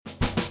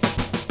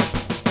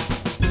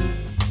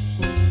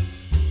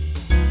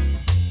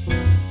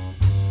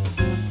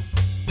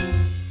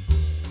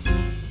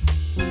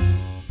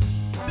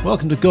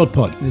Welcome to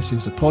GodPod. This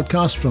is a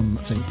podcast from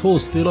St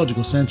Paul's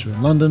Theological Centre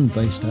in London,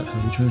 based at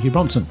Holy Trinity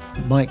Brompton.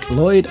 Mike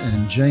Lloyd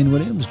and Jane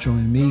Williams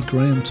join me,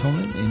 Graham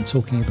Tomlin, in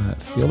talking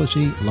about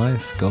theology,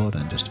 life, God,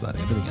 and just about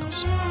everything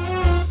else.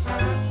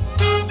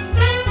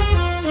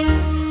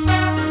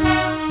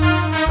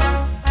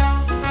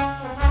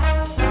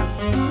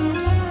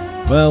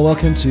 Well,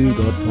 welcome to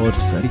GodPod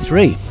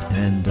 33,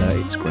 and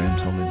it's Graham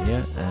Tomlin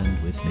here,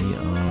 and with me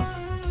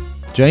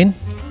are Jane.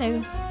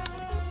 Hello.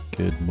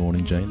 Good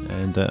morning, Jane,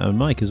 and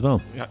Mike as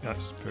well. Yeah,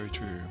 that's very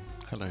true.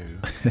 Hello.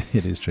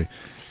 It is true.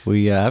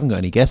 We haven't got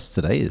any guests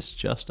today. It's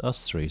just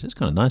us three. So it's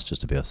kind of nice just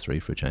to be us three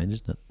for a change,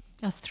 isn't it?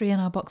 Us three and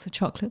our box of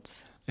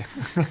chocolates.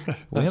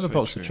 We have a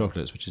box of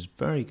chocolates, which is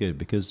very good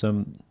because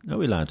are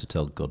we allowed to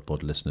tell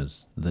GodPod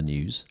listeners the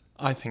news?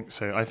 I think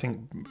so. I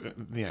think,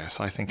 yes,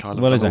 I think I'll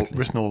have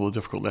written all the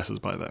difficult letters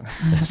by then.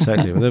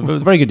 Exactly. Well, the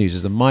very good news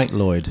is that Mike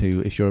Lloyd,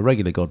 who, if you're a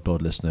regular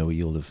GodPod listener,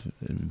 you'll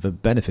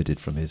have benefited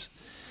from his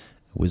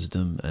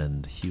wisdom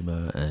and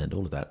humour and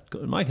all of that.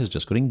 Mike has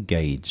just got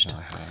engaged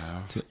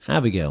to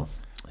Abigail,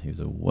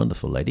 who's a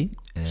wonderful lady.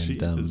 And she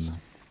is.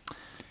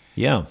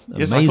 Yeah,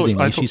 yes,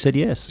 amazingly, she said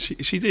yes.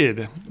 She did.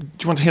 Do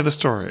you want to hear the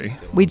story?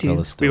 We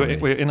do.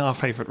 We're in our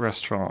favourite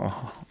restaurant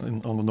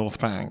on the North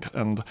Bank,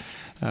 and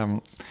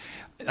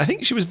I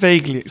think she was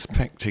vaguely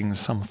expecting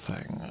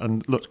something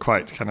and looked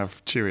quite kind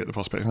of cheery at the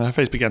prospect, and her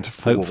face began to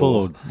fall.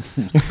 Hopeful.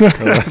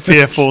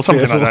 Fearful,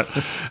 something like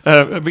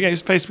that. Her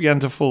face began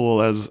to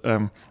fall as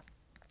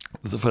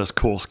the first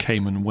course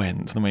came and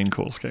went, the main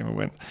course came and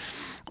went.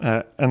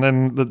 And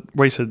then the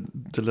waiter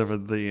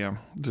delivered the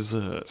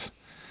dessert,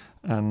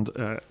 and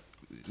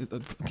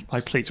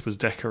my plate was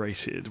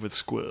decorated with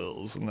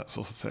squirrels and that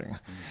sort of thing.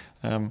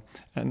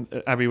 And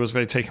Abby was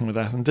very taken with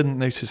that and didn't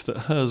notice that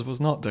hers was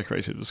not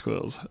decorated with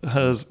squirrels.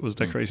 Hers was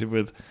decorated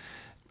with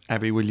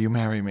 "Abby, will you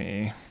marry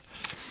me?"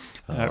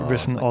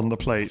 written on the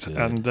plate. Good.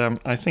 And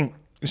I think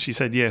she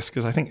said yes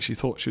because I think she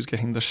thought she was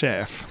getting the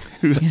chef,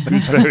 who's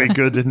very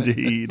good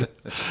indeed.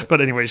 But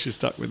anyway, she's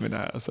stuck with me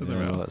now. So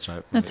that's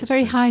right. That's a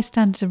very high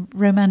standard of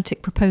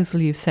romantic proposal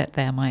you've set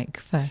there, Mike,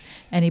 for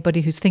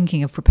anybody who's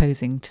thinking of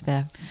proposing to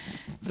their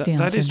fiancé.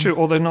 That is true,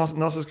 although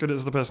not as good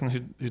as the person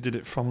who did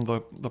it from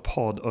the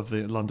pod of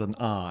the London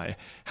Eye,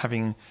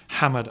 having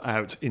hammered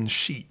out in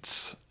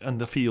sheets and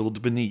the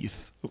field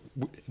beneath,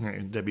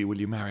 "Debbie,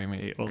 will you marry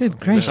me?" Or good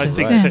something. gracious. I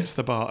think sets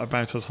the bar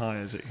about as high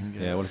as it can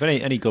get. Yeah, well, if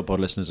any GodPod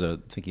listeners are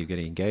thinking of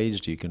getting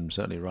engaged, you can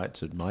certainly write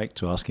to Mike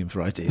to ask him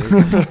for ideas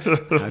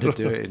how to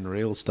do it in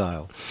real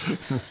style.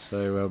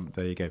 So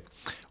there you go.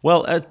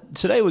 Well,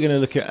 today we're going to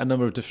look at a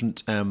number of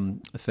different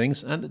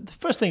things, and the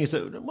first thing is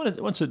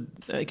that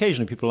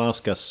occasionally people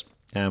ask us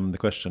the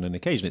question, and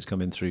occasionally it's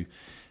come in through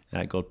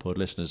GodPod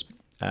listeners.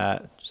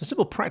 It's a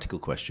simple practical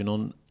question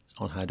on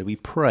how do we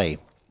pray.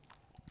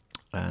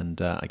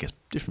 And I guess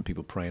different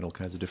people pray in all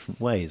kinds of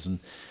different ways. And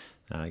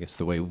I guess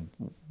the way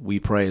we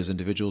pray as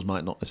individuals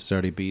might not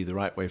necessarily be the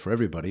right way for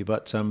everybody.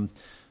 But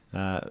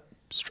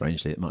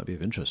strangely, it might be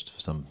of interest for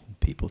some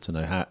people to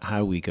know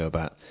how we go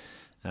about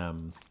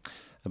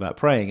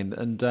praying.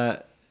 And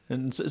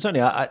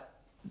certainly, I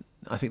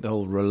think the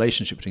whole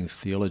relationship between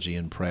theology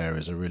and prayer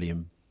is a really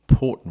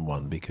important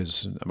one,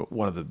 because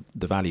one of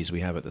the values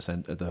we have at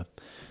the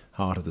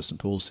heart of the St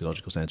Paul's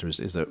Theological Centre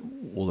is that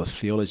all the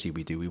theology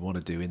we do, we want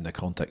to do in the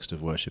context of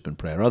worship and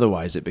prayer.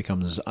 Otherwise, it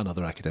becomes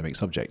another academic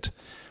subject.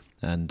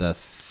 And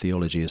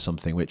theology is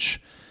something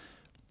which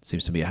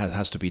seems to me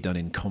has to be done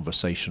in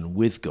conversation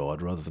with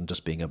God rather than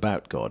just being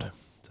about God.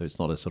 So it's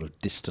not a sort of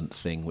distant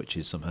thing which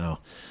is somehow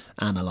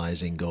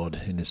analysing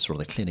God in this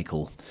sort of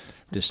clinical,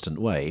 distant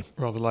way.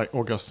 Rather like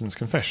Augustine's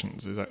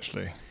Confessions is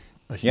actually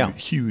a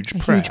huge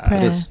prayer. Huge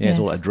prayer. It is. Yeah, it's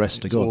all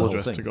addressed to God. All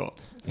addressed to God.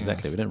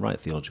 Exactly. Yes. We don't write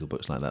theological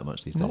books like that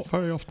much these days. Not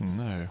very often,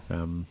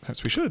 no.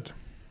 Perhaps we should.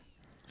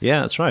 Yeah,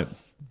 that's right.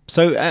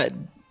 So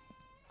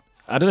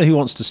I don't know who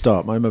wants to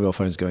start. My mobile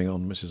phone's going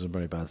on, which is a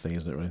very bad thing,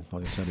 isn't it, really? I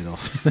can turn it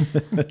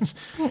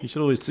off. You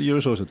should always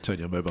turn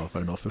your mobile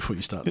phone off before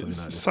you start something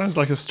like that. Sounds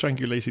like a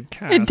strangulated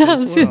cat. It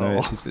does. As well. No,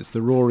 it's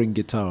the roaring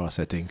guitar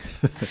setting.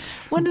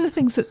 One of the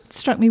things that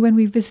struck me when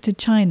we visited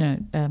China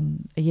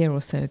a year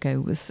or so ago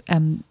was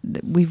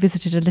we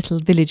visited a little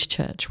village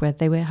church where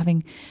they were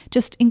having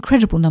just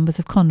incredible numbers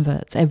of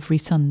converts every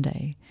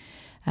Sunday,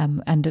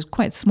 and a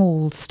quite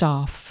small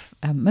staff.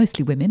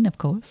 Mostly women, of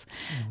course.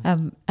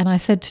 And I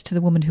said to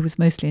the woman who was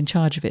mostly in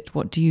charge of it,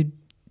 "What do you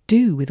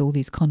do with all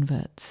these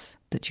converts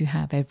that you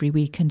have every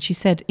week?" And she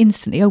said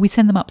instantly, "Oh, we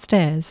send them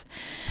upstairs."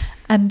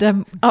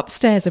 And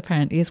upstairs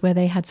apparently is where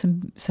they had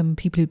some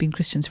people who'd been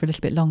Christians for a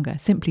little bit longer,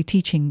 simply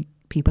teaching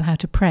people how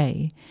to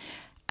pray.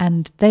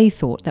 And they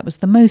thought that was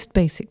the most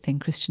basic thing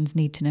Christians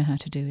need to know how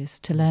to do, is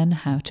to learn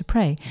how to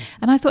pray.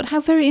 And I thought,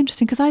 how very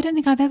interesting, because I don't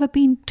think I've ever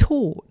been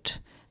taught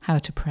how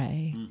to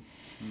pray.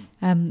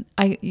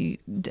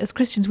 As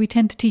Christians, we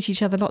tend to teach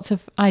each other lots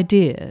of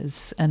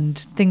ideas and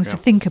things to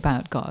think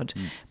about God.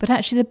 But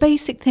actually the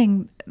basic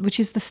thing, which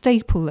is the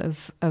staple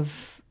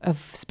of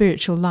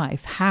spiritual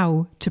life,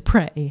 how to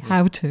pray,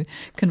 how to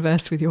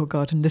converse with your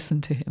God and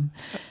listen to him.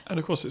 And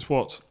of course it's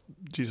what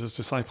Jesus'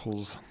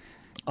 disciples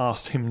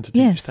asked him to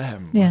Yes. teach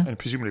them. Yeah. And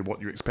presumably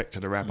what you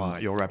expected your rabbi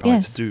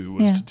Yes. to do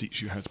was Yeah. to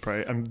teach you how to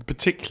pray. And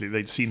particularly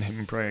they'd seen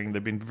him praying,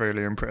 they'd been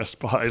very impressed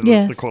by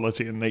Yes. the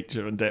quality and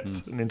nature and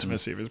depth and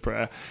intimacy of his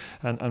prayer,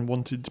 and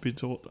wanted to be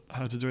taught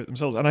how to do it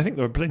themselves. And I think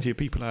there are plenty of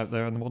people out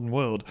there in the modern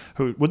world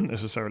who wouldn't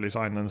necessarily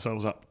sign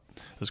themselves up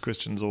as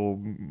Christians or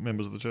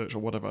members of the church or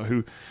whatever,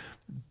 who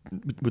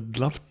would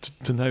love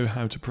to know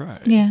how to pray.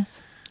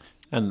 Yes.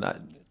 And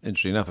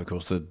interesting enough, of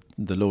course, the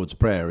Lord's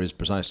Prayer is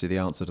precisely the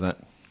answer to that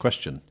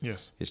question.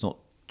 Yes. It's not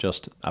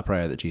just a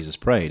prayer that Jesus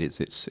prayed. It's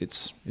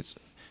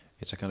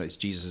a kind of, it's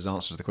Jesus'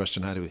 answer to the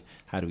question, how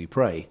do we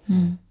pray?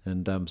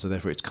 And so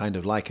therefore it's kind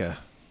of like a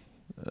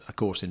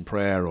course in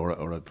prayer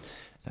or a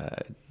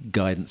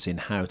guidance in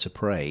how to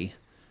pray,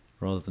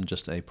 rather than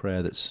just a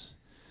prayer that's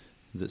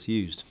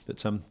used.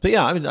 But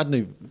yeah, I mean, I don't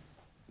know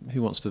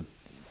who wants to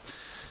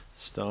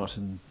start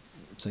and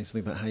say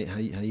something about how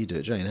you do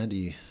it, Jane. How do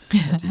you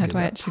How go do I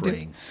about actually do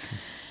it?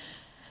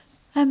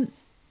 praying?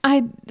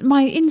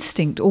 My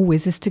instinct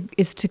always is to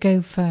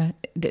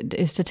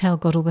tell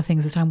God all the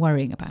things that I'm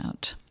worrying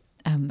about,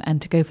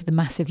 and to go for the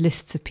massive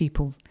lists of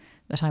people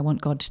that I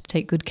want God to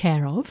take good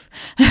care of,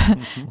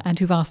 and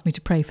who've asked me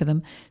to pray for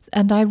them.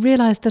 And I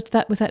realised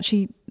that was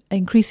actually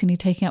increasingly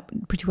taking up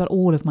pretty well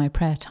all of my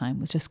prayer time,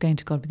 was just going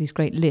to God with these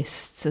great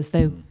lists, as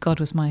though God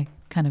was my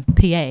kind of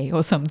PA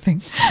or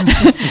something.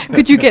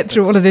 Could you get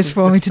through all of this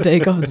for me today,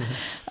 God?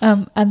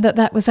 And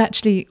that was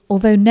actually,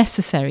 although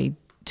necessary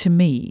to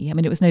me, I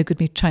mean, it was no good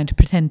me trying to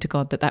pretend to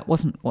God that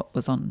wasn't what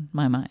was on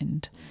my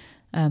mind.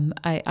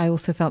 I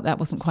also felt that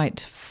wasn't quite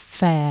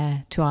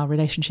fair to our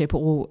relationship,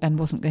 and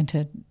wasn't going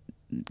to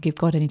give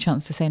God any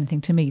chance to say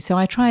anything to me. So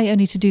I try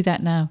only to do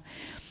that now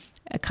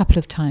a couple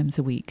of times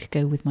a week,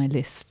 go with my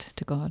list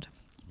to God.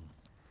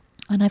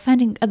 And I'm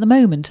finding at the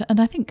moment, and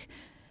I think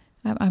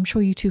I'm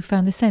sure you two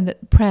found the same,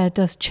 that prayer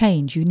does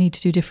change. You need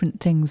to do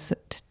different things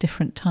at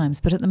different times.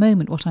 But at the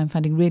moment, what I'm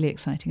finding really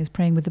exciting is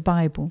praying with the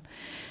Bible.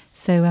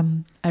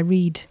 So I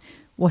read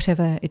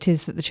whatever it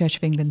is that the Church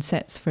of England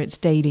sets for its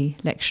daily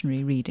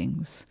lectionary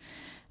readings.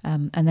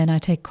 And then I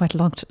take quite a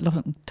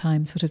long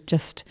time sort of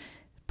just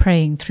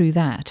praying through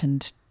that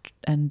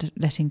and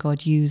letting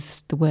God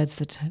use the words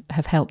that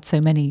have helped so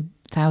many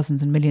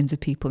thousands and millions of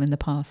people in the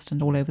past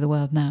and all over the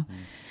world now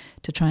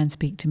to try and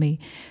speak to me.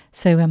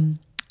 So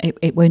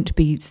it won't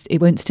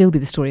still be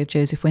the story of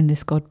Joseph when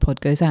this God pod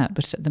goes out,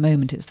 but at the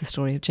moment it's the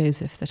story of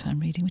Joseph that I'm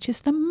reading, which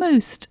is the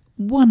most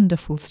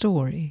wonderful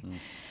story.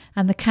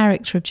 And the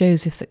character of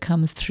Joseph that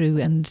comes through,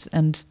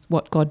 and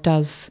what God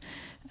does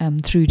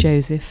through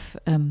Joseph,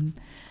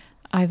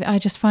 I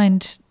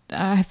found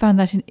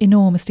that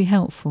enormously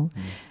helpful.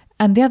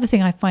 And the other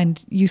thing I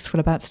find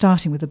useful about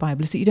starting with the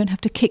Bible is that you don't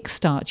have to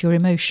kickstart your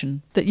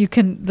emotion, that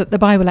the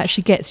Bible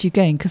actually gets you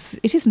going, because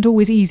it isn't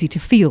always easy to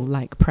feel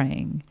like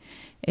praying.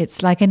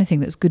 It's like anything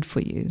that's good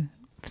for you.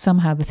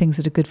 Somehow the things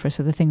that are good for us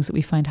are the things that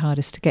we find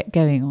hardest to get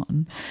going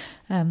on.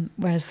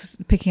 Whereas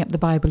picking up the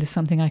Bible is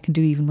something I can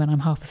do even when I'm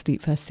half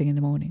asleep first thing in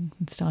the morning,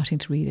 and starting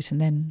to read it and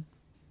then...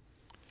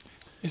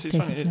 It's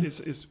funny, it's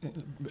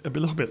a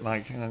little bit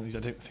like, I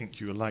don't think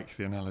you like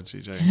the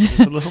analogy, Jane, but it's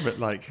a little bit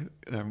like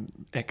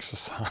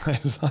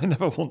exercise. I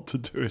never want to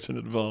do it in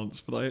advance,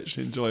 but I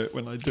actually enjoy it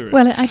when I do it.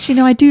 Well, actually,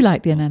 no, I do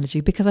like the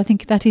analogy, because I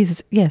think that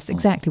is, yes,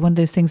 exactly, one of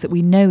those things that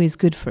we know is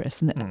good for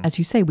us, and that, as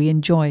you say, we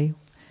enjoy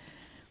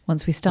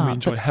once we start.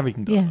 And we enjoy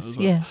having done it as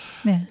well. Yes,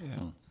 yeah.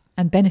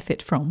 And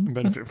benefit from.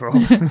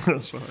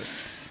 That's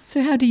right.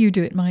 So how do you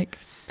do it, Mike?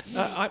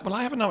 I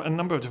have a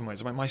number of different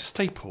ways. My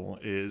staple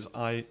is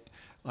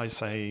I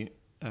say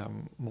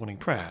morning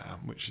prayer,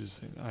 which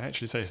is, I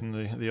actually say it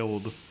in the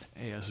old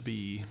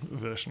ASB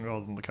version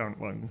rather than the current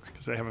one,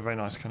 because they have a very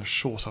nice kind of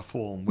shorter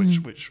form,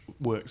 which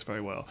works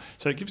very well.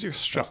 So it gives you a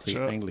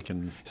structure.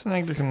 It's an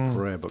Anglican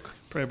prayer book.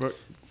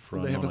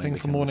 They have a thing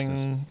for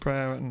morning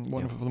prayer and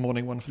one for the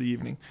morning, one for the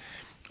evening.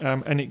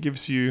 And it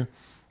gives you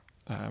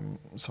a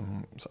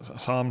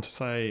psalm to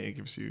say, it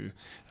gives you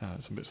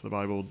some bits of the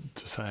Bible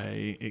to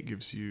say, it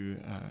gives you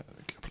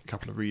a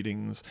couple of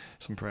readings,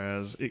 some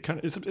prayers.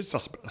 It's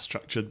just a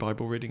structured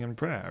Bible reading and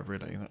prayer,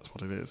 really. That's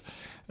what it is.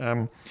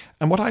 And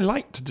what I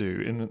like to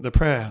do in the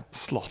prayer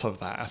slot of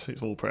that,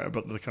 it's all prayer,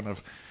 but the kind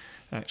of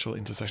actual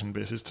intercession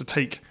bit is to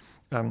take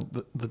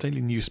the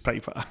daily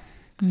newspaper.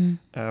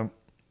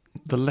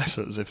 The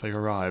letters, if they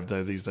arrive,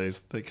 though these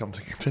days they tend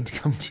to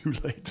come too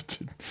late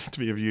to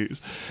be of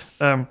use.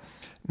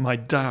 My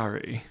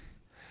diary,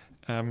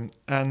 and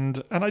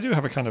I do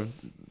have a kind of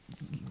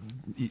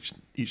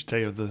each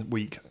day of the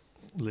week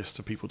list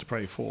of people to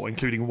pray for,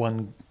 including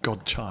one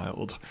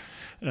godchild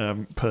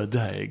per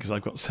day, because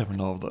I've got 7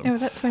 of them. Oh,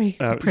 that's very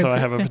appropriate. So I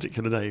have a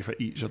particular day for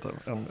each of them,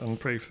 and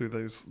pray through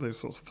those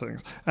sorts of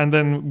things. And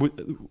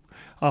then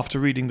after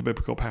reading the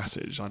biblical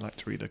passage, I like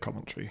to read a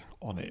commentary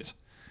on it,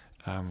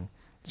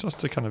 just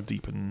to kind of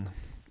deepen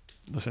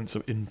the sense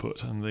of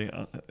input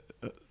and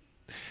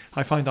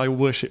I find I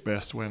worship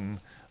best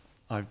when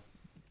I've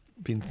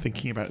been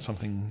thinking about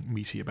something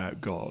meaty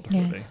about God,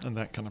 really, and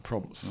that kind of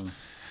prompts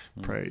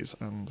praise.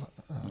 And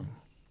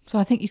So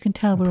I think you can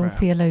tell we're all prayer.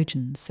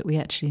 theologians, that we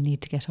actually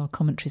need to get our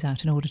commentaries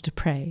out in order to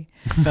pray.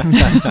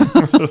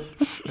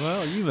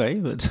 Well, you may,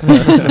 but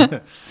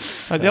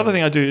The other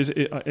thing I do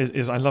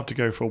is I love to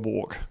go for a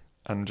walk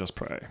and just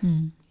pray,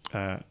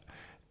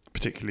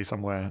 particularly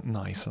somewhere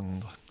nice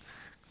and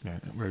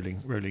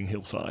rolling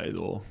hillside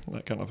or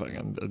that kind of thing,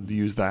 and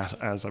use that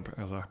as a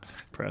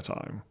prayer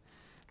time.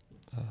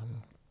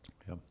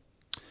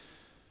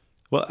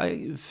 Well,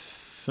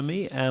 for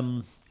me,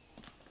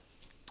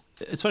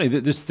 it's funny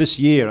that this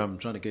year I'm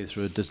trying to go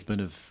through a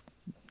discipline of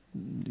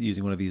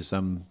using one of these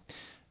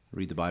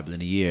read the Bible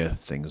in a year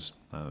things.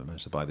 I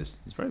managed to buy this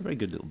very, very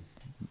good little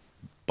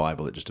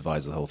Bible that just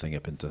divides the whole thing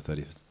up into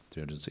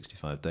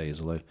 365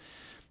 days, although it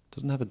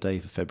doesn't have a day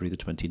for February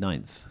the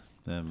 29th.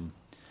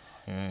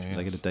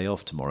 I get a day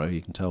off tomorrow.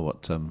 You can tell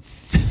what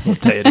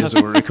day it is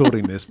that we're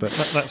recording this, but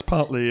That's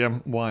partly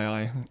why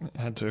I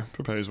had to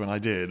propose when I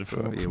did,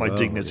 for my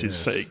dignity's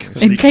sake.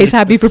 In case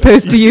Abby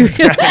proposed to you.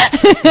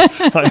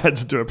 I had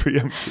to do a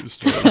preemptive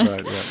strike.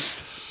 right, yeah.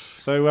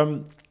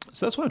 So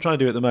that's what I'm trying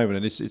to do at the moment,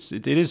 and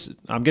it is.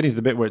 I'm getting to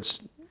the bit where it's.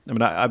 I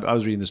mean, I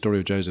was reading the story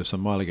of Joseph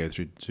some while ago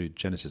through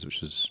Genesis,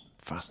 which was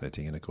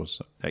fascinating, and of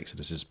course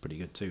Exodus is pretty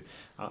good too.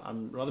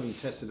 I'm rather being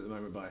tested at the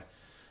moment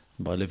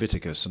by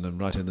Leviticus, and I'm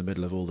right in the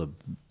middle of all the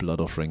blood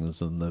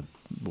offerings and the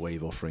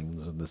wave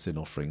offerings and the sin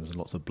offerings, and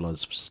lots of blood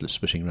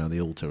swishing around the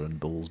altar, and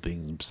bulls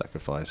being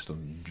sacrificed,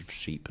 and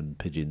sheep and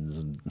pigeons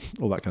and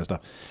all that kind of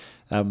stuff.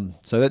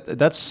 So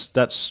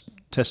that's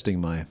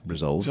testing my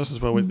resolve. Just as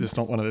well, it's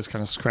not one of those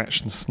kind of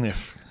scratch and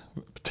sniff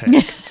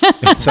texts.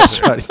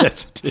 That's right.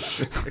 Yes, it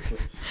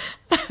is.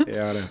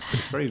 Yeah, I know.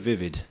 It's very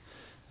vivid.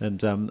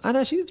 And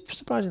actually,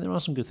 surprisingly, there are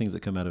some good things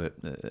that come out of it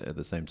at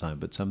the same time.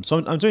 But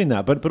so I'm doing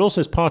that, but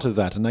also as part of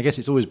that, and I guess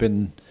it's always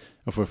been,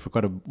 for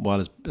quite a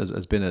while,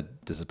 has been a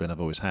discipline I've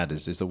always had,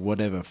 is that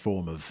whatever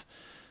form of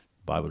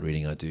Bible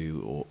reading I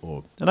do,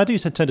 and I do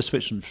tend to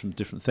switch from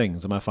different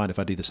things. And I find if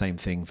I do the same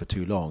thing for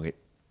too long, it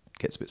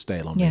gets a bit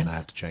stale on me, and I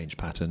have to change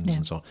patterns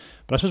and so on.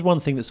 But I suppose one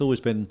thing that's always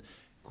been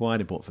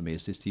quite important for me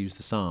is to use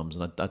the Psalms,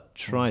 and I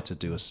try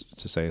to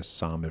say a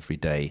psalm every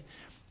day.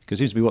 Because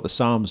it seems to be what the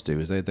Psalms do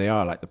is they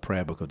are like the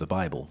prayer book of the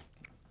Bible.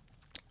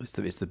 It's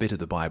the bit of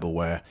the Bible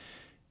where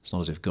it's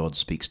not as if God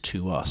speaks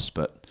to us,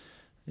 but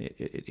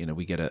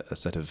we get a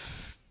set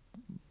of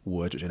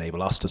words which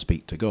enable us to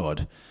speak to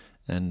God.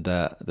 And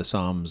the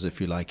Psalms, if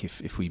you like,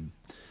 if we,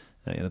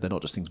 they're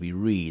not just things we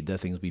read; they're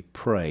things we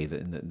pray.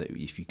 That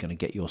if you kind of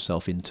get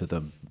yourself into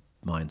the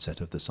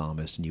mindset of the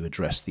psalmist and you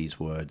address these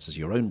words as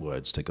your own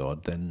words to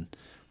God, then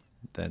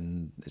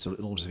it's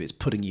almost as if it's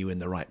putting you in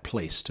the right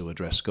place to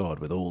address God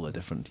with all the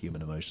different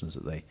human emotions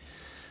that they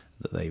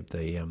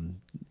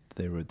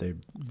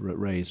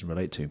raise and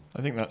relate to.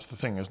 I think that's the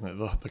thing, isn't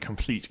it? The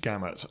complete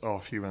gamut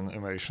of human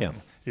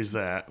emotion is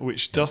there,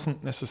 which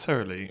doesn't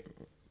necessarily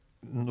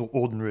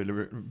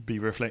ordinarily be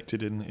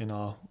reflected in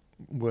our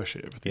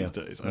worship these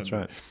days. That's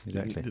right.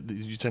 Exactly.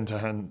 You tend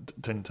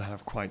to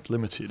have quite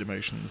limited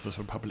emotions that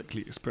are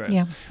publicly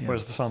expressed,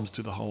 whereas the Psalms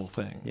do the whole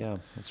thing. Yeah,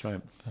 that's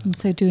right. And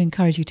so do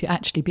encourage you to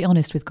actually be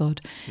honest with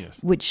God,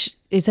 which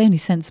is only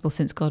sensible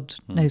since God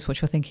knows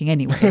what you're thinking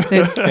anyway. So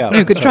it's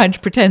no good trying to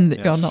pretend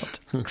that you're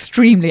not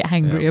extremely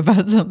angry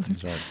about something.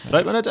 That's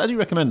right. But I do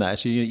recommend that,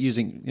 actually,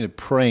 using,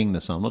 praying the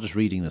psalm, not just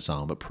reading the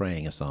psalm, but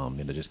praying a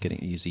psalm, just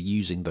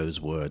using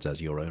those words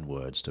as your own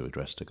words to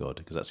address to God,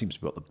 because that seems to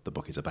be what the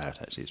book is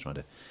about, actually. It's trying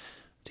to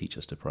teach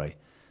us to pray.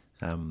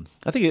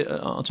 I think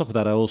on top of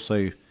that, I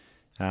also,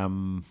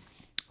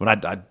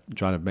 I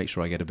try to make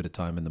sure I get a bit of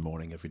time in the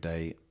morning every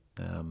day,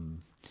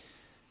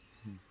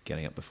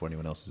 getting up before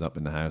anyone else is up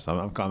in the house.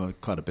 I'm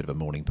quite a bit of a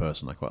morning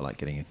person. I quite like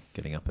getting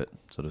up at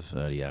sort of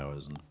early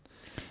hours. And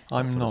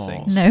I'm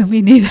not. No,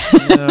 me neither.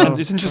 And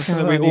it's interesting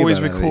that we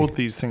always record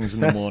these things in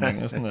the morning,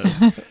 isn't it?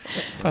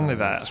 Funny that.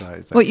 That's right,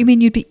 exactly. What, you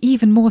mean you'd be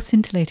even more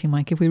scintillating,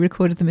 Mike, if we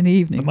recorded them in the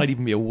evening? I might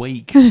even be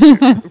awake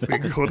if we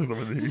recorded them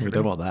in the evening. We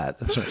don't want that.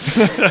 That's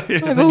right.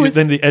 Yes,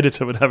 then the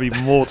editor would have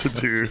even more to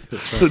do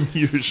than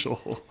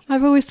usual.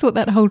 I've always thought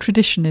that whole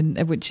tradition,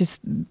 which is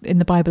in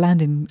the Bible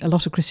and in a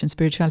lot of Christian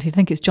spirituality, I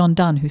think it's John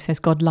Donne who says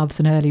God loves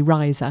an early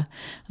riser.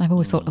 And I've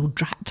always thought, oh,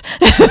 drat.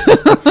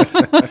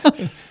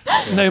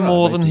 No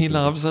more than he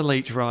loves a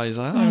late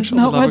riser. I'm sure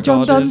not the love what of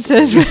John God Donne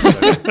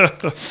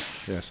is.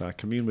 Yes, I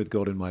commune with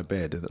God in my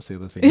bed. That's the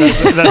other thing.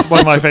 That's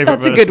one of my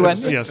favourite That's a verses. good one.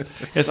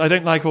 Yes. I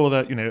don't like all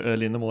that.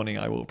 Early in the morning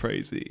I will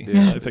praise thee.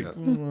 Yeah. I think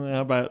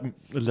how about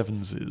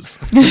 11s?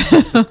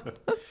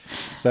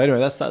 So anyway,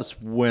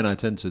 that's when I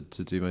tend to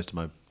do most of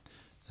my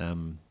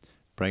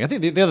praying. I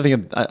think the other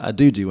thing I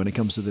do when it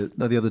comes to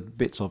the other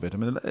bits of it. I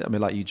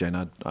mean, like you, Jane,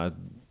 I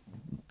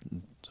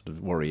sort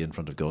of worry in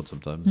front of God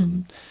sometimes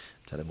and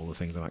tell him all the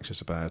things I'm anxious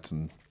about,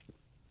 and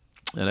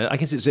I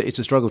guess it's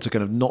a struggle to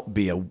kind of not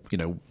be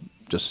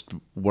just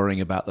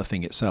worrying about the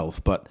thing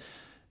itself, but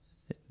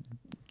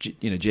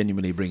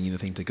genuinely bringing the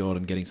thing to God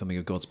and getting something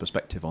of God's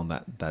perspective on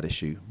that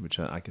issue, which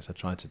I guess I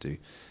try to do.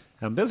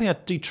 The other thing I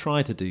do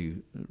try to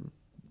do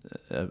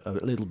a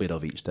little bit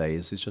of each day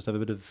is just have a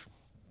bit of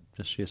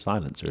just sheer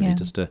silence, really,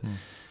 just to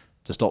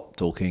stop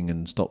talking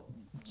and stop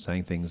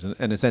saying things, and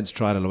in a sense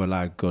try to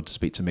allow God to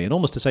speak to me, and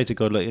almost to say to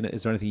God, look,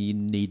 is there anything you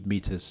need me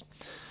to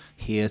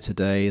hear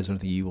today? Is there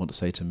anything you want to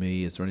say to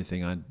me? Is there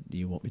anything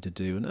you want me to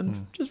do?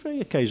 And just very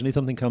occasionally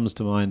something comes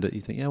to mind that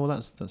you think, yeah, well,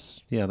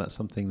 that's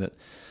something that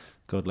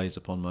God lays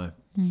upon my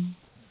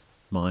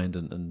mind,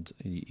 and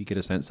you get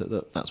a sense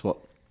that that's what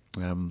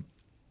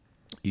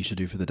you should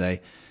do for the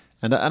day.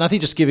 And I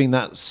think just giving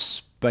that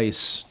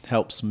space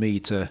helps me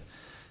to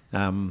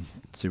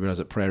realise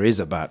that prayer is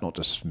about not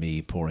just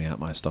me pouring out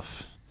my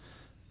stuff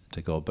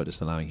to God, but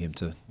just allowing Him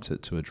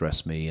to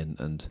address me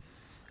and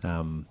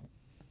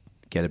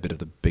get a bit of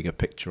the bigger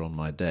picture on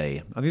my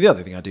day. I think the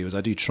other thing I do is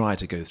I do try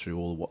to go through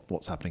all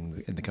what's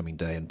happening in the coming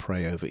day and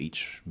pray over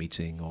each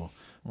meeting or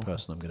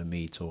person I'm going to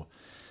meet or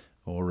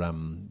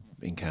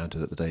encounter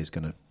that the day is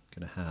going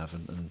to have,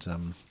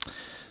 and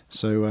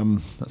so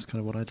that's kind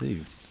of what I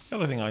do. The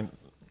other thing I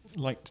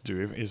like to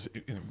do is,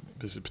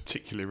 this is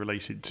particularly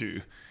related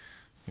to,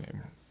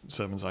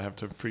 sermons I have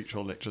to preach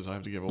or lectures I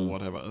have to give or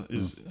whatever,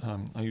 is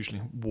I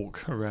usually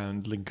walk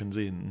around Lincoln's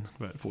Inn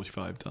about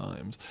 45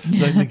 times.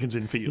 Lincoln's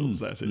Inn Fields,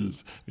 that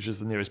is, which is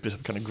the nearest bit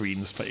of kind of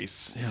green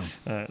space,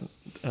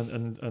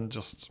 and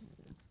just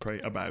pray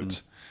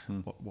about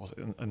what was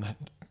it, and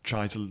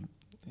try to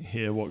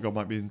hear what God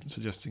might be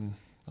suggesting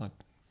I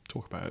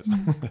talk about.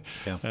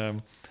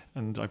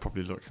 And I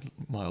probably look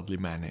mildly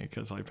manic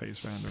as I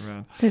pace round and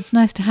round. So it's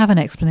nice to have an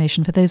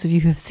explanation for those of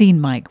you who have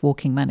seen Mike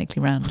walking manically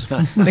round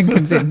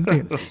Lincoln's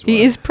Inn.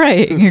 He is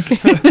praying. Okay.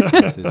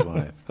 This is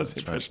why. That's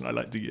the impression I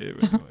like to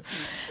give.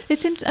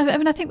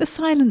 Anyway. I think the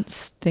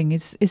silence thing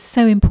is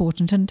so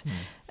important, and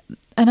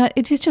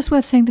it is just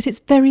worth saying that it's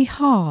very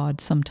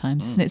hard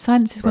sometimes, isn't it?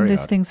 Silence is one of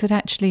those things that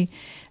actually,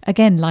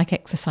 again, like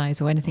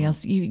exercise or anything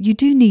else, you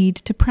do need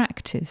to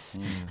practice,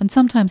 and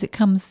sometimes it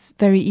comes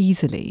very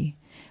easily.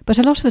 But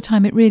a lot of the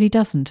time it really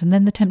doesn't, and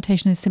then the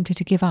temptation is simply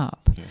to give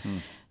up. Yes.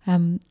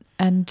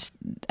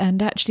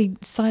 And actually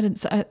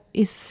silence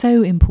is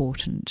so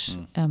important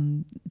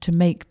to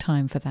make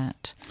time for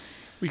that.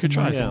 We could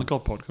try it on the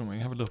God Pod, couldn't we?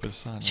 Have a little bit of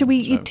silence. Shall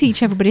we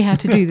teach everybody how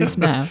to do this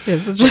now?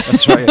 Yes,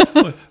 that's right.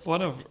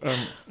 One of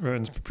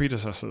Rowan's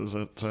predecessors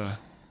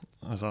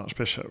as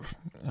Archbishop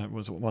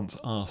was once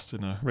asked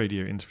in a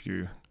radio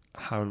interview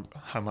how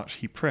much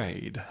he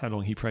prayed, how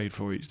long he prayed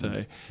for each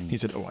day. He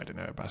said, I don't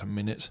know, about a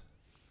minute.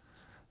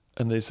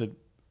 And they said,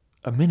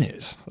 a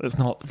minute? That's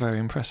not very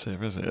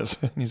impressive, is it?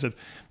 And he said,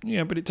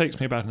 yeah, but it takes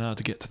me about an hour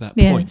to get to that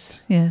point.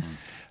 Yes.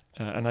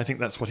 And I think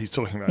that's what he's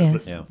talking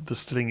about, the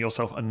stilling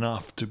yourself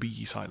enough to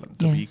be silent,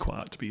 to be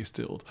quiet, to be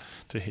stilled,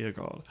 to hear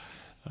God,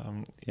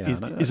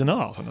 is an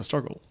art and a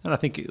struggle. And I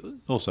think it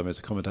also makes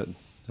a comment.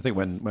 I think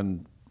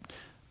when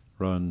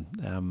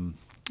Rowan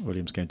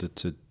Williams came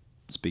to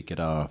speak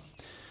at our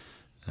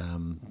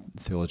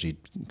theology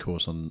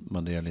course on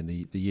Monday early in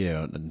the year,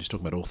 and he's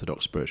talking about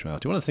orthodox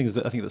spirituality. One of the things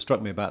that I think that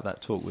struck me about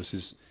that talk was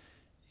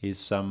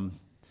his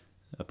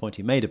a point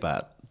he made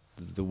about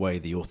the way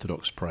the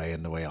Orthodox pray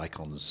and the way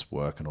icons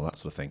work and all that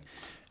sort of thing,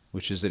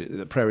 which is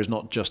that prayer is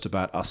not just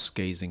about us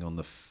gazing on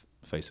the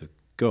face of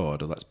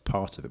God, or that's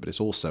part of it, but it's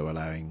also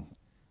allowing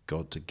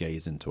God to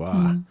gaze into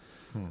our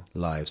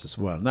lives as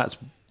well. And that's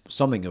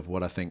something of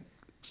what I think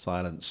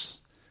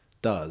silence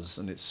does,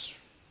 and it's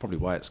probably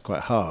why it's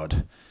quite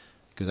hard,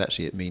 because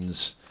actually it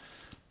means,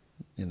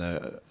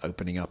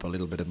 opening up a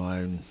little bit of my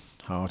own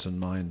heart and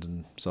mind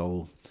and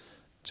soul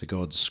to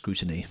God's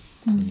scrutiny.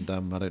 And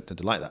I don't tend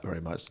to like that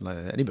very much. Like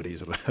anybody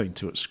sort of having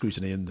too much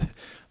scrutiny in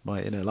my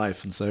inner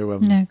life, and so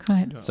no,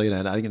 quite. So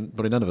I think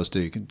probably none of us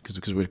do,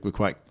 because we're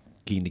quite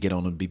keen to get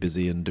on and be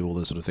busy and do all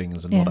those sort of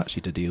things, and not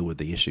actually to deal with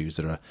the issues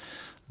that are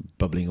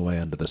bubbling away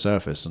under the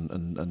surface.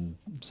 And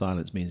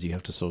silence means you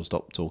have to sort of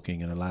stop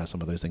talking and allow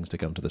some of those things to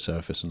come to the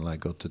surface and allow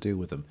God to deal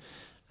with them.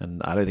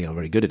 And I don't think I'm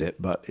very good at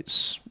it, but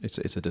it's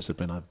a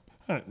discipline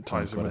it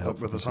ties in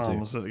with the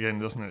Psalms again,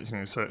 doesn't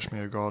it? Search me,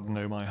 O God,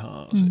 know my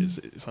heart.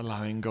 It's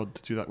allowing God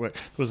to do that work.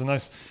 There was a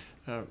nice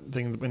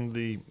thing when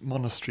the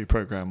monastery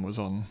program was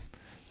on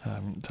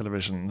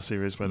television,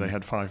 series where they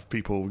had 5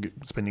 people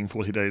spending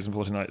 40 days and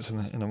 40 nights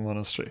in a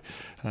monastery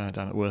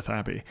down at Worth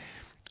Abbey,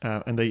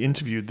 and they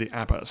interviewed the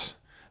abbot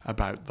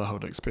about the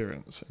whole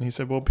experience. And he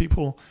said, well,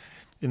 people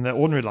in their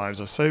ordinary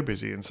lives are so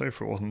busy and so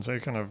forth and so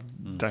kind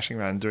of dashing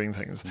around doing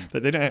things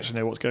that they don't actually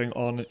know what's going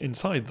on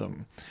inside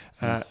them.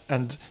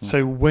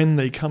 So when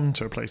they come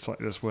to a place like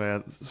this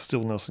where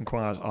stillness and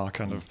quiet are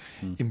kind of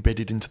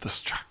embedded into the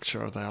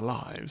structure of their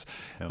lives,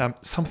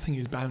 something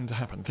is bound to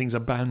happen. Things are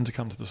bound to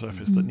come to the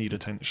surface that need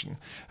attention.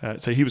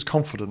 So he was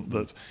confident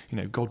that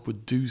God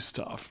would do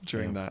stuff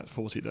during that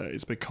 40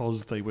 days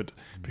because they would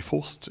be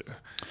forced to.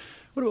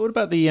 What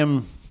about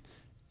the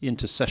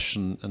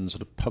intercession and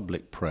sort of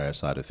public prayer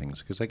side of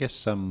things? Because I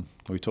guess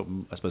we talked,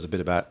 I suppose, a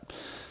bit about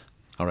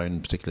our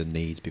own particular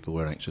needs, people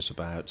we're anxious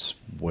about,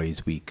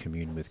 ways we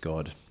commune with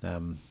God.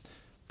 But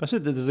I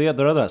said there's the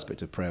other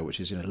aspect of prayer,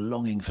 which is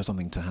longing for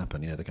something to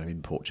happen. The kind of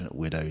importunate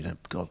widow.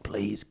 God,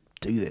 please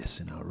do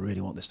this. I really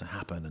want this to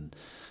happen, and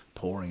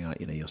pouring out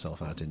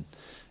yourself out in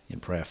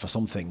prayer for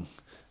something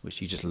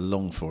which you just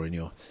long for in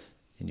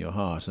in your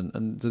heart,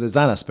 and so there's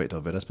that aspect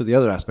of it. I suppose the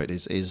other aspect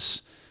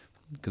is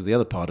because the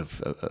other part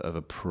of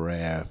a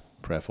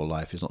prayerful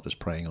life is not just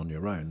praying on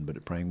your own,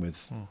 but praying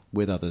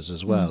with others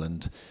as well.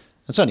 And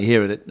certainly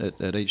here at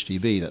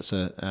HTB, that's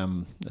at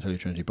Holy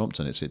Trinity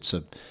Brompton, it's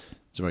a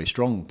very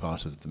strong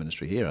part of the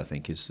ministry here. I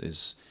think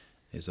is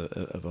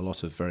of a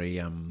lot of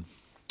very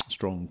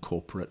strong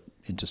corporate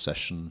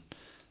intercession.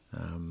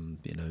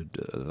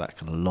 That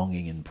kind of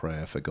longing in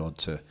prayer for God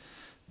to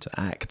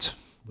act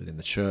within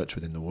the church,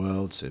 within the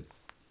world, to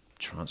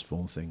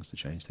transform things, to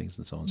change things,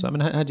 and so on. So, I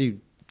mean, how do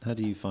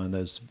you find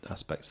those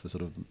aspects, the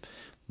sort of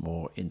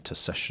more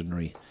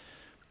intercessionary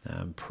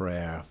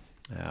prayer,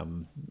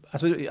 I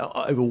suppose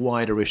over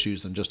wider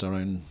issues than just our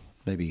own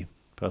maybe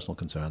personal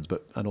concerns,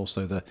 and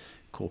also the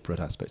corporate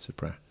aspects of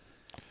prayer?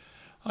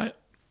 I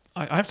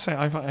have to say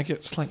I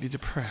get slightly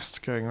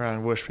depressed going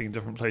around worshipping in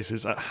different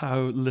places at how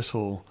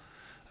little,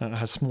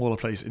 how small a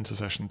place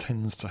intercession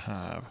tends to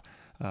have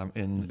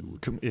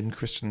in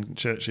Christian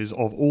churches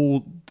of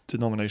all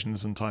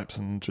denominations and types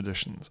and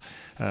traditions.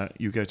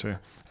 You go to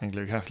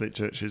Anglo-Catholic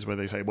churches where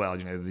they say, well,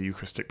 the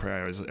Eucharistic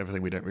prayer is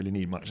everything, we don't really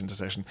need much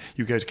intercession.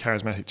 You go to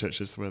charismatic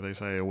churches where they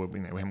say, we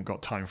haven't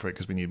got time for it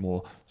because we need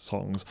more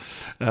songs.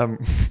 And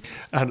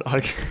I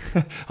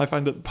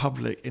find that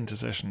public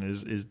intercession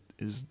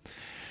is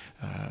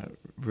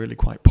really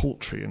quite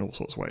paltry in all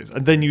sorts of ways.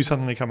 And then you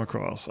suddenly come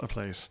across a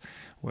place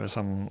where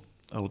some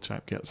old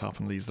chap gets up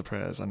and leads the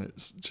prayers, and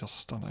it's just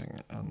stunning.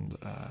 And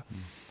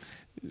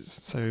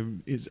so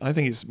I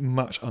think it's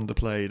much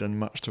underplayed and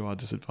much to our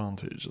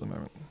disadvantage at the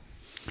moment.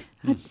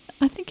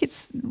 I think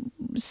it's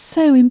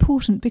so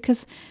important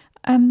because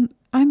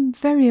I'm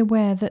very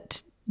aware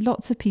that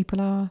lots of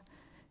people are,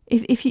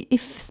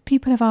 if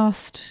people have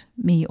asked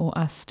me or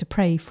us to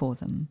pray for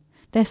them,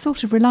 they're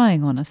sort of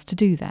relying on us to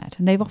do that.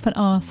 And they've often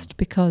asked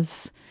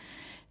because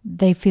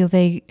they feel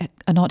they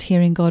are not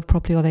hearing God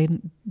properly, or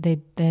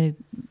they're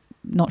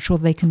not sure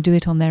they can do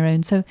it on their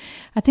own. So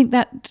I think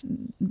that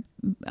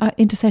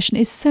intercession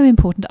is so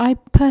important. I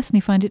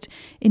personally find it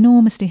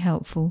enormously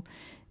helpful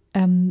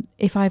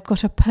if I've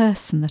got a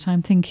person that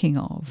I'm thinking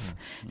of.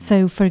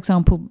 So, for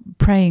example,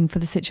 praying for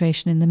the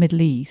situation in the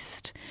Middle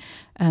East,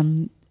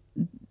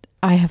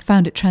 I have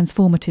found it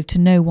transformative to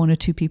know one or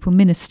two people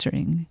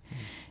ministering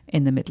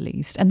in the Middle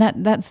East. And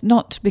that's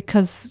not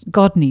because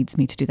God needs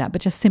me to do that,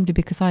 but just simply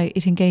because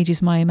it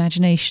engages my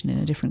imagination in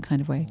a different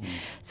kind of way.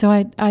 So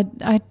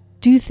I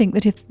do think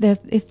that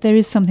if there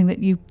is something that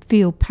you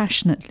feel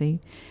passionately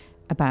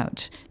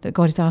about, that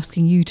God is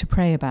asking you to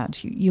pray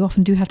about, you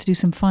often do have to do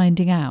some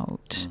finding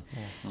out,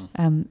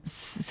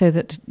 so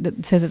that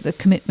the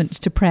commitment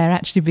to prayer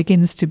actually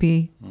begins to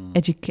be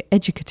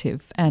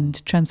educative and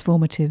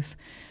transformative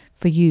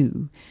for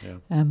you,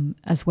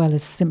 as well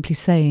as simply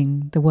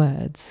saying the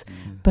words.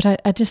 But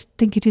I just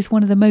think it is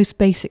one of the most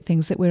basic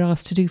things that we're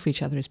asked to do for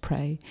each other is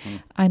pray.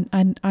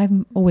 And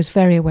I'm always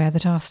very aware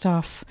that our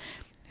staff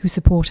who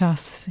support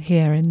us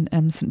here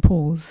in St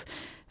Paul's,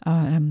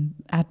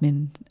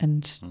 admin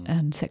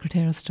and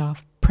secretarial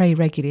staff, pray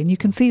regularly, and you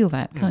can feel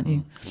that, can't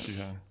you?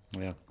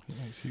 Yeah, it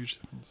makes a huge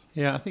difference.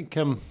 Yeah, I think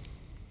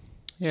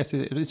yes,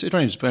 it's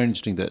very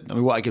interesting that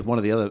one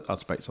of the other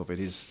aspects of it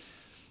is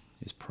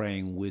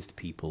praying with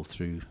people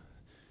through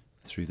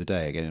the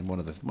day. Again, one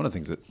of the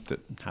things that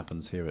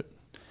happens here at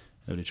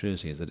Holy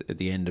Trinity is that at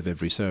the end of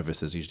every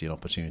service, there's usually an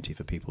opportunity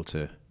for people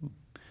to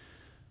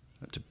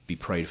be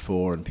prayed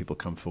for, and people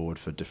come forward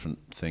for different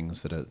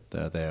things that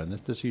are there. And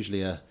there's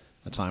usually a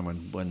time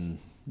when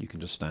you can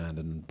just stand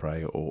and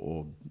pray,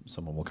 or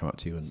someone will come up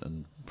to you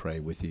and pray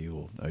with you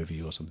or over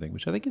you or something,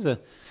 which I think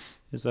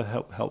is a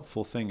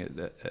helpful thing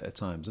at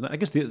times. And I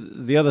guess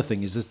the other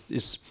thing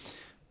is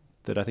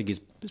that I think is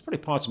probably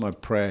part of my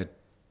prayer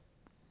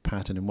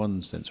pattern in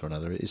one sense or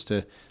another, is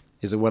that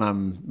when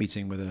I'm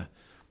meeting with an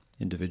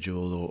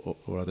individual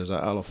or others,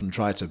 I'll often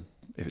try to,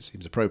 if it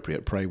seems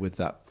appropriate, pray with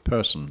that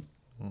person.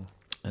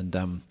 And I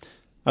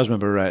always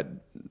remember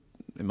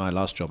in my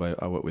last job,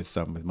 I worked with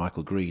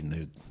Michael Green,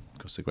 who, of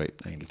course, is a great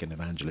Anglican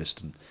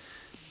evangelist,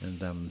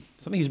 and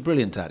something he's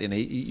brilliant at.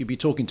 You'd be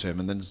talking to him,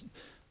 and then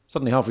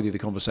suddenly halfway through the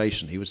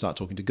conversation, he would start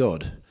talking to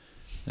God.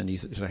 And you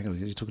say, hang on,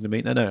 is he talking to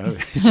me? No,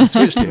 he's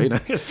switched to you.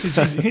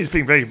 He's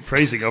been very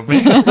praising of me.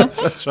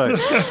 That's right.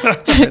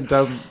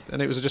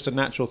 And it was just a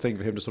natural thing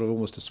for him to sort of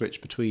almost to switch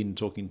between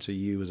talking to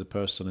you as a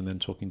person and then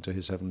talking to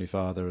his Heavenly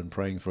Father and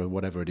praying for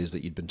whatever it is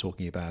that you'd been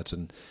talking about.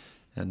 And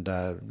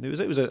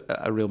it was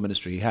a real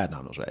ministry he had. Now,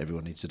 I'm not sure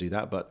everyone needs to do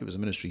that, but it was a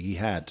ministry he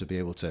had to be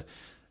able to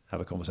have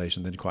a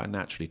conversation, then quite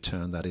naturally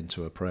turn that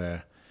into a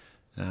prayer.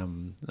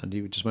 And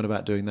he just went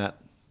about doing that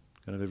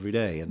kind of every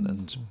day.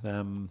 And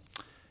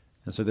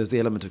so there's the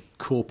element of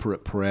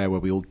corporate prayer where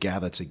we all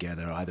gather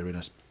together, either in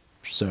a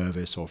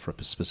service or for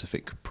a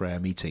specific prayer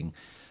meeting.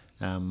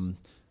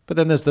 But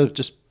then there's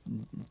just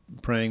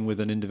praying with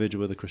an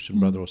individual, with a Christian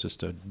brother or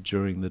sister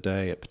during the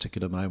day at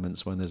particular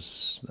moments when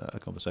there's a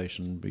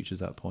conversation reaches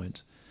that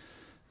point,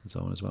 and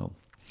so on as well.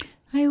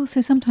 I also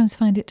sometimes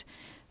find it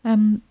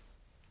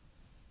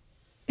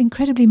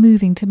incredibly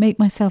moving to make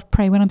myself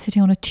pray when I'm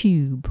sitting on a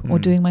tube or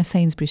doing my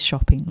Sainsbury's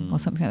shopping or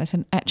something like that,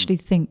 and actually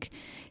think,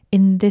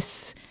 in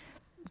this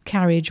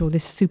carriage or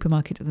this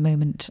supermarket at the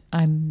moment,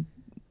 I'm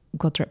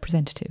God's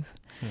representative.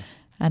 Yes.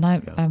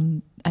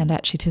 And and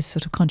actually to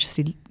sort of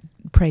consciously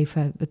pray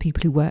for the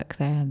people who work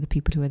there and the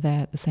people who are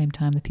there at the same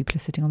time, the people who are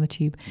sitting on the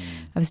tube.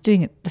 I was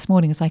doing it this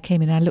morning as I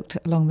came in. I looked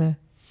along the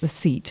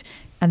seat,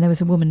 and there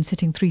was a woman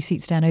sitting 3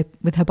 seats down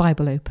with her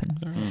Bible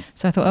open.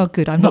 So I thought, oh,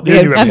 good, I'm not the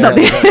only.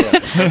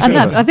 And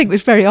that, I think,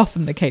 was very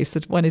often the case,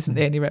 that one isn't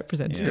the only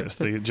representative. Yes,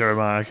 the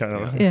Jeremiah kind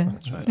of. Yeah,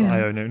 That's right. yeah.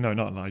 I only, no,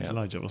 not Elijah.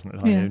 Elijah wasn't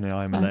it?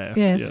 I am left.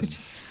 Yes.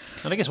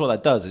 And I guess what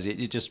that does is it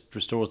just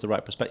restores the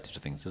right perspective to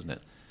things, doesn't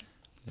it?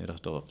 It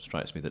often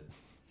strikes me that,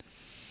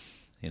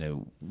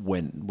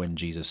 when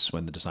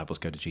the disciples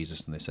go to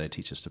Jesus and they say,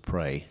 teach us to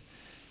pray,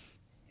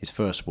 his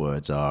first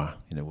words are,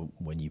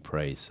 when you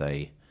pray,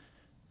 say,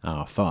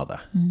 our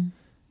Father.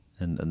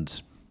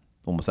 And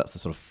almost that's the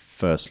sort of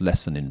first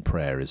lesson in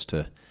prayer, is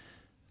to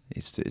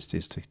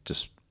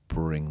just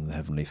bring the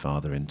Heavenly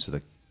Father into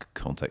the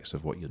context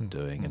of what you're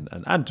doing,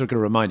 and to kind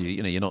of remind you,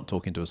 you're not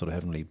talking to a sort of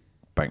heavenly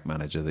bank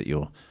manager that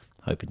you're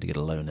hoping to get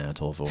a loan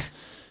out of,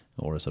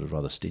 or a sort of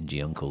rather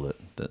stingy uncle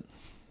that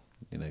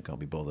can't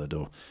be bothered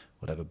or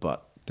whatever.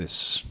 But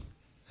this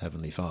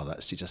Heavenly Father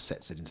actually just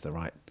sets it into the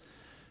right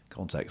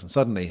context, and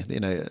suddenly,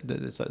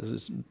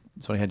 it's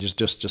funny how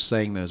just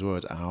saying those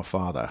words, our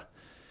Father,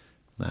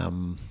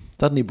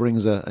 suddenly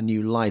brings a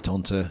new light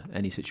onto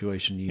any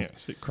situation.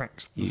 Yes, it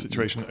cracks the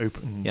situation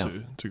open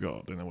to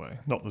God in a way.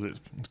 Not that it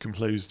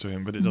compels to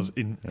him, but it does.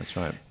 That's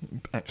right.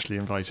 Actually,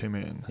 invite him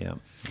in. Yeah,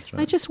 that's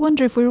right. I just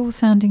wonder if we're all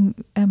sounding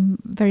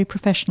very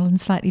professional and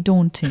slightly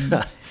daunting,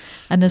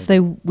 and as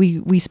though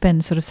we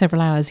spend sort of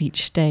several hours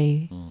each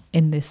day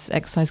in this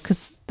exercise,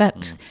 because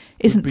that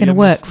isn't going to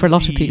work for a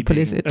lot of people,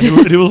 is it? It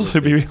would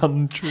also be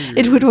untrue.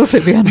 It would also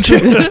be untrue.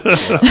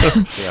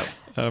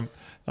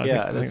 I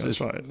think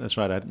that's right. That's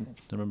right. I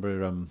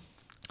remember a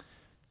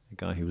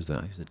guy who was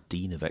there. He was the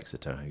dean of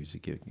Exeter. He used to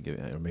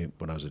I remember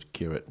when I was a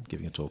curate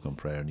giving a talk on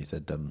prayer, and he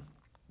said,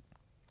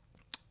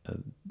 a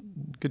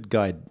good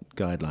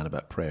guideline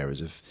about prayer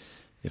is if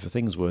a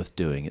thing's worth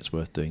doing, it's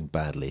worth doing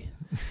badly.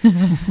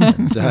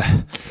 and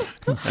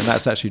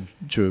that's actually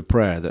true of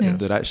prayer.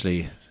 That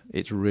actually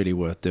it's really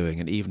worth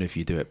doing, and even if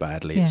you do it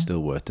badly, it's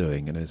still worth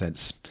doing. And in a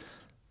sense,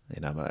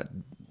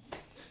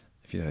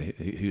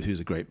 who's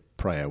a great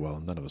prayer? Well,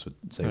 none of us would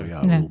say we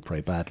are. We all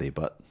pray badly,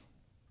 but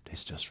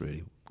it's just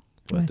really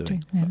worth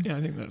doing. Yeah,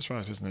 I think that's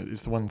right, isn't it?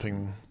 It's the one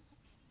thing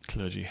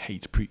clergy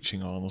hate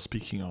preaching on or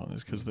speaking on,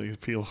 is because they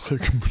feel so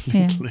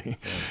completely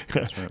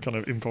kind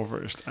of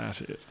impoverished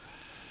at it.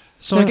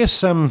 So I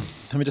guess,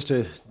 just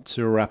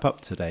to wrap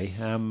up today,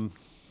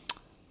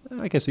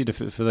 I guess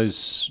for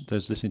those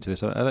listening to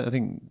this, I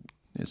think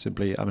it's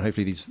simply,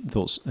 hopefully these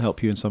thoughts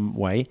help you in some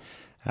way.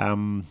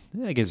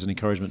 It gives an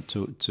encouragement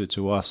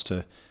to us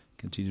to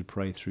continue to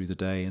pray through the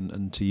day,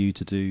 and to you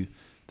to do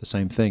the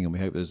same thing. And we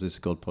hope that as this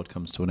God Pod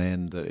comes to an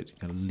end, that it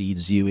kind of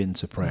leads you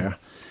into prayer,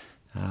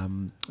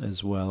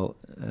 as well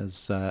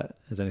as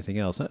anything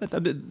else.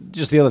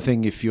 Just the other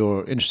thing, if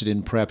you're interested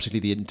in prayer,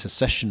 particularly the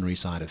intercessionary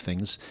side of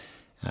things,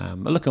 a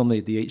look on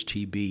the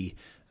HTB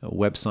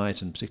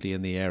website, and particularly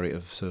in the area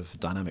of sort of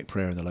dynamic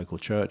prayer in the local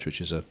church,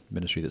 which is a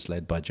ministry that's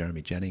led by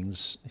Jeremy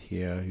Jennings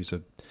here, who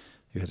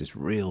has this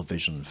real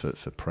vision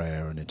for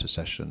prayer and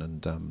intercession,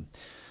 and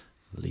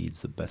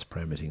leads the best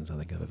prayer meetings I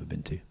think I've ever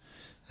been to.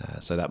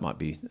 So that might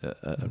be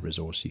a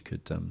resource you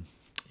could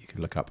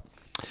look up.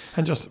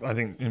 And just, I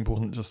think,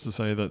 important just to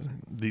say that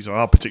these are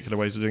our particular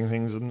ways of doing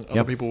things, and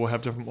other people will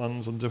have different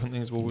ones, and different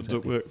things will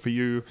work for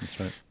you. That's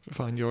right.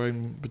 Find your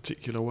own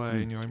particular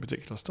way and your own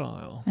particular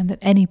style. And that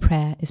any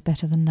prayer is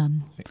better than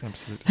none.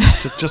 Absolutely.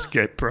 just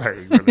get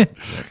praying. Really.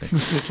 Exactly.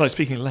 It's like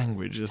speaking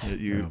language, isn't it?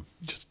 You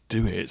just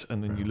do it,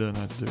 and then you learn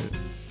how to do it.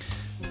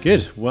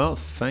 Good. Well,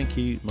 thank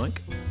you, Mike.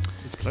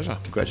 It's a pleasure.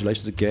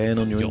 Congratulations again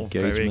on your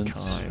engagement. Very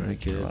kind.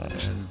 Thank you.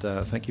 And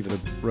thank you for the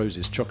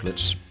roses,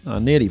 chocolates. I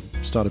nearly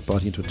started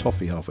biting into a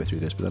toffee halfway through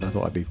this, but then I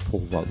thought I'd be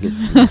pulled out. Yes,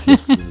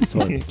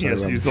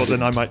 you thought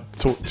then I might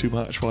talk too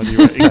much while you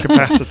were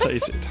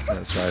incapacitated.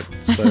 That's right.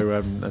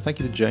 So thank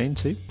you to Jane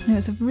too. It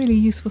was a really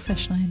useful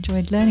session. I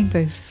enjoyed learning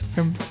both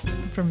from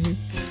you.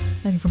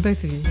 Learning from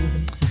both of you,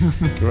 even.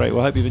 Great. Well,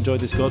 I hope you've enjoyed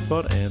this God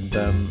Pod, and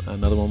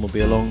another one will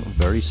be along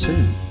very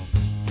soon.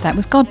 That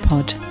was God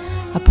Pod,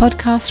 a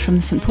podcast from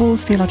the St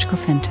Paul's Theological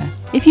Centre.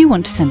 If you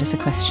want to send us a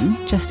question,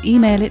 just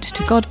email it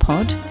to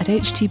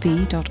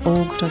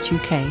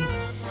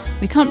godpod@htb.org.uk.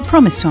 We can't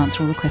promise to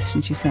answer all the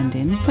questions you send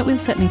in, but we'll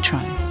certainly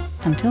try.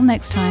 Until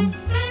next time,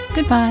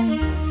 goodbye.